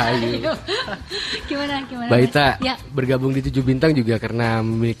Ayu. Gimana? Mbak Ita Ya. bergabung di 7 bintang juga karena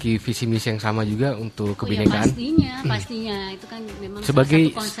memiliki visi misi yang sama juga untuk kebinekaan. Pastinya. Itu kan memang sebagai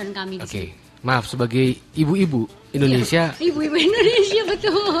salah satu concern kami di sini. Maaf, sebagai ibu-ibu Indonesia. Ya, ibu-ibu Indonesia,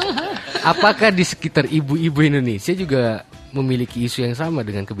 betul. Apakah di sekitar ibu-ibu Indonesia juga memiliki isu yang sama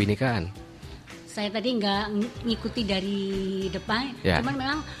dengan kebinekaan? Saya tadi nggak ngikuti dari depan, cuman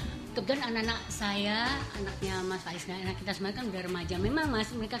memang kebetulan anak-anak saya, anaknya Mas Faiz, anak kita semua kan udah remaja. Memang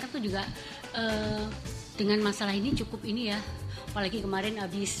mereka kan tuh juga dengan masalah ini cukup ini ya. Apalagi kemarin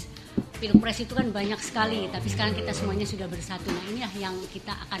habis Pilpres itu kan banyak sekali, tapi sekarang kita semuanya sudah bersatu. Nah inilah yang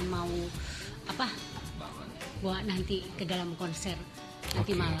kita akan mau bawa nanti ke dalam konser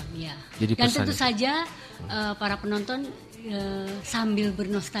nanti malam ya. Jadi dan tentu saja para penonton sambil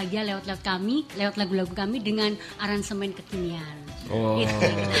bernostalgia lewat lagu-lagu kami dengan aransemen kekinian. Oh,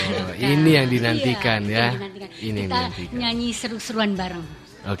 ini yang dinantikan ya. Ini kita nyanyi seru-seruan bareng.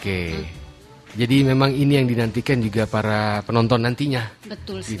 Oke. Jadi memang ini yang dinantikan juga para penonton nantinya.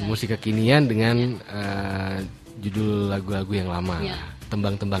 Betul sekali. Di musik kekinian dengan judul lagu-lagu yang lama. Ya.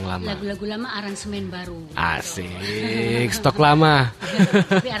 Tembang-tembang lama. Lagu-lagu lama, aransemen baru. Asik, stok lama.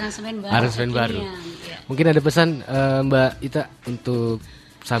 Tapi aransemen baru. Aransemen baru. Ya. Mungkin ada pesan Mbak Ita untuk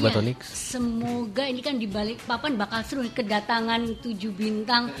Sahabat ONIX? Semoga ini kan di balik papan bakal seru, kedatangan 7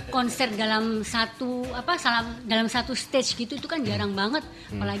 bintang konser dalam satu stage gitu, itu kan jarang banget,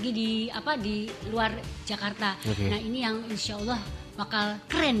 apalagi di luar Jakarta. Nah ini yang insya Allah bakal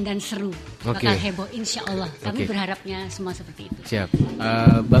keren dan seru, bakal heboh insya Allah. Kami berharapnya semua seperti itu. Siap.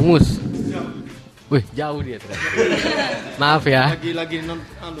 Bang Mus, Wih, jauh dia ternyata. Maaf ya. Lagi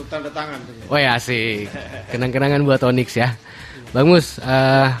tanda tangan. Oh ya, asik. Kenang-kenangan buat ONIX ya. Bang Mus,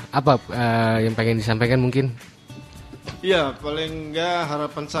 apa yang pengen disampaikan mungkin? Iya, paling enggak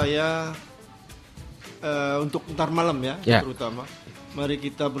harapan saya untuk ntar malam ya, terutama. Mari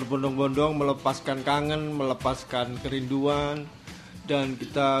kita berbondong-bondong melepaskan kangen, melepaskan kerinduan, dan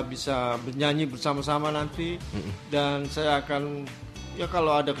kita bisa bernyanyi bersama-sama nanti. Dan saya akan, ya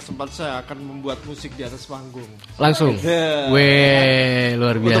kalau ada kesempatan saya akan membuat musik di atas panggung. Langsung? Weh,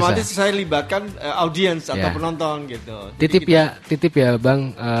 luar biasa. Otomatis saya libatkan audiens atau penonton gitu. Titip ya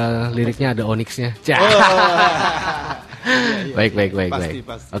Bang, liriknya ada ONIX-nya. Baik. Pasti.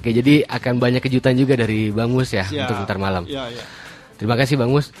 Oke, jadi akan banyak kejutan juga dari Bang Mus ya untuk ntar malam. Ya. Terima kasih Bang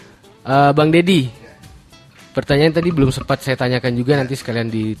Mus. Bang Dedi, pertanyaan tadi belum sempat saya tanyakan juga, nanti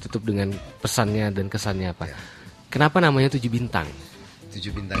sekalian ditutup dengan pesannya dan kesannya apa. Kenapa namanya 7 bintang? 7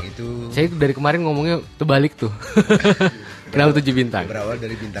 bintang itu... Saya dari kemarin ngomongnya terbalik tuh. Kenapa 7 bintang? Berawal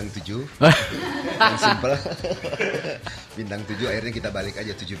dari bintang 7. Yang simple. Bintang 7 akhirnya kita balik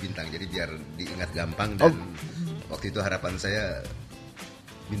aja 7 bintang. Jadi biar diingat gampang. Dan waktu itu harapan saya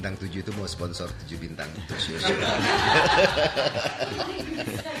bintang 7 itu mau sponsor 7 bintang untuk show.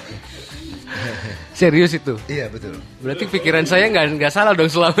 Serius itu? Iya betul. Berarti pikiran saya nggak salah dong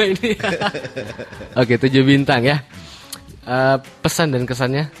selama ini. Oke, 7 bintang ya. Pesan dan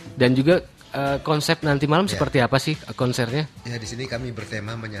kesannya dan juga konsep nanti malam seperti apa sih konsernya? Ya, di sini kami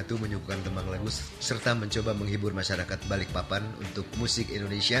bertema menyatu menyuguhkan tembang lagu serta mencoba menghibur masyarakat Balikpapan untuk musik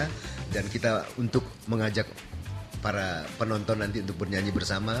Indonesia, dan kita untuk mengajak para penonton nanti untuk bernyanyi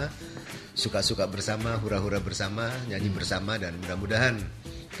bersama, suka-suka bersama, hura-hura bersama, nyanyi bersama, dan mudah-mudahan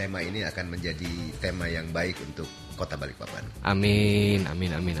tema ini akan menjadi tema yang baik untuk Kota Balikpapan. Amin.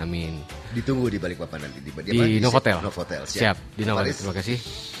 Ditunggu di Balikpapan nanti di Novotel. Siap. Di Novotel. Terima kasih.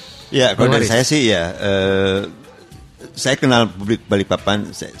 Ya, kalau dari saya sih ya, saya kenal publik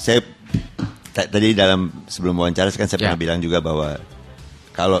Balikpapan. Saya tadi dalam sebelum wawancara saya pernah bilang juga bahwa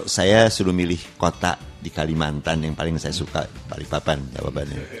kalau saya suruh milih kota di Kalimantan yang paling saya suka Balikpapan,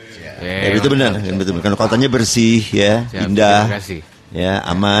 jawabannya. Ya, itu benar. Karena kotanya bersih ya, indah, ya,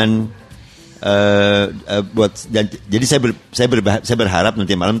 aman. Jadi saya berharap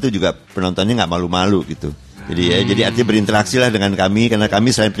nanti malam itu juga penontonnya nggak malu-malu gitu. Jadi artinya berinteraksi lah dengan kami, karena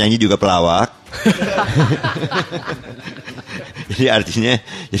kami selain penyanyi juga pelawak. jadi artinya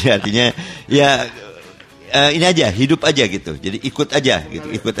ya ini aja, hidup aja gitu. Jadi ikut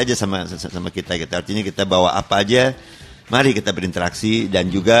aja sama kita gitu. Artinya kita bawa apa aja, mari kita berinteraksi, dan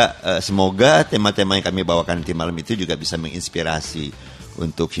juga semoga tema-tema yang kami bawakan di malam itu juga bisa menginspirasi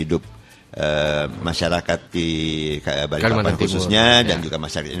untuk hidup masyarakat di Balikpapan khususnya, dan juga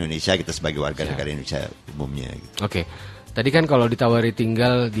masyarakat Indonesia, kita sebagai warga negara Indonesia umumnya gitu. Oke. Tadi kan kalau ditawari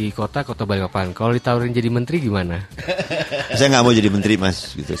tinggal di kota Balikpapan, kalau ditawarin jadi menteri gimana? Saya nggak mau jadi menteri,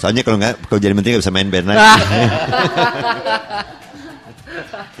 Mas, gitu. Soalnya kalau jadi menteri nggak bisa main band lagi.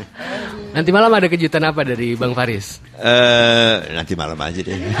 Nanti malam ada kejutan apa dari Bang Faris? Nanti malam aja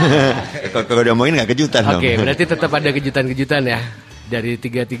deh. Kalau diomongin nggak kejutan dong. Oke, berarti tetap ada kejutan-kejutan ya. Dari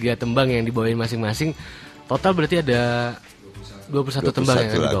 3 tembang yang dibawain masing-masing. Total berarti ada 21 tembang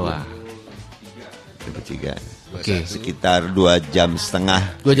yang dibawa. 23. Oke. Sekitar 2 jam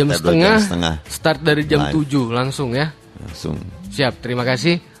setengah. 2 jam setengah. Start dari jam 7 langsung ya. Langsung. Siap, terima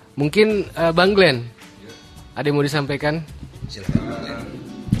kasih. Mungkin Bang Glenn, ada yang mau disampaikan? Silakan.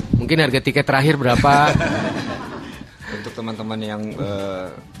 Mungkin harga tiket terakhir berapa? Untuk teman-teman yang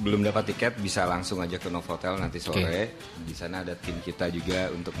belum dapat tiket bisa langsung aja ke Novotel nanti sore. Okay. Di sana ada tim kita juga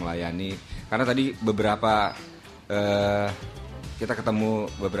untuk melayani. Karena tadi beberapa kita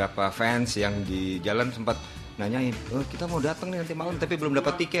ketemu beberapa fans yang di jalan sempat nanyain, kita mau datang nih nanti malam tapi belum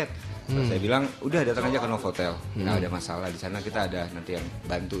dapat tiket. Saya bilang udah datang aja ke Novotel, nggak ada masalah, di sana kita ada nanti yang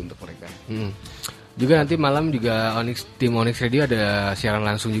bantu untuk mereka. Juga nanti malam juga tim ONIX Radio ada siaran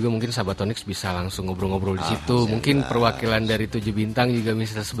langsung juga, mungkin sahabat ONIX bisa langsung ngobrol-ngobrol di situ. Mungkin perwakilan dari 7 bintang juga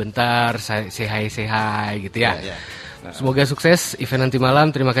bisa sebentar say hi gitu ya. Semoga sukses event nanti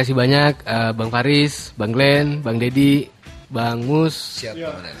malam. Terima kasih banyak Bang Faris, Bang Glenn, Bang Dedi, Bang Mus. Siap,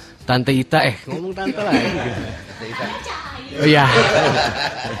 Tante Ita, ngomong tante lah ya. Tante Ita. Oh iya.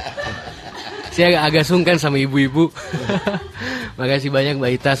 Saya agak sungkan sama ibu-ibu. Makasih banyak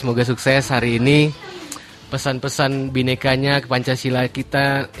Mbak Ita, semoga sukses hari ini. Pesan-pesan binekanya, Pancasila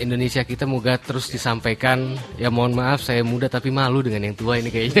kita, Indonesia kita moga terus disampaikan. Ya mohon maaf saya muda tapi malu dengan yang tua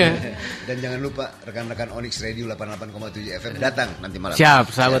ini kayaknya. Dan jangan lupa rekan-rekan ONIX Radio 88,7 FM datang nanti malam.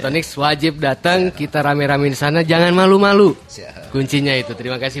 Siap, sahabat ONIX wajib datang, kita rame-rame di sana, jangan malu-malu. Siap. Kuncinya itu.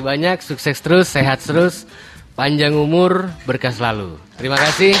 Terima kasih banyak, sukses terus, sehat terus, panjang umur, berkah selalu. Terima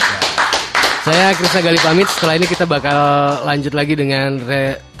kasih. Saya Krisna Gali pamit. Setelah ini kita bakal lanjut lagi dengan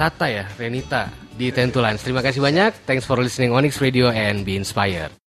Renita di Tentulans. Terima kasih banyak. Thanks for listening ONIX Radio and be inspired.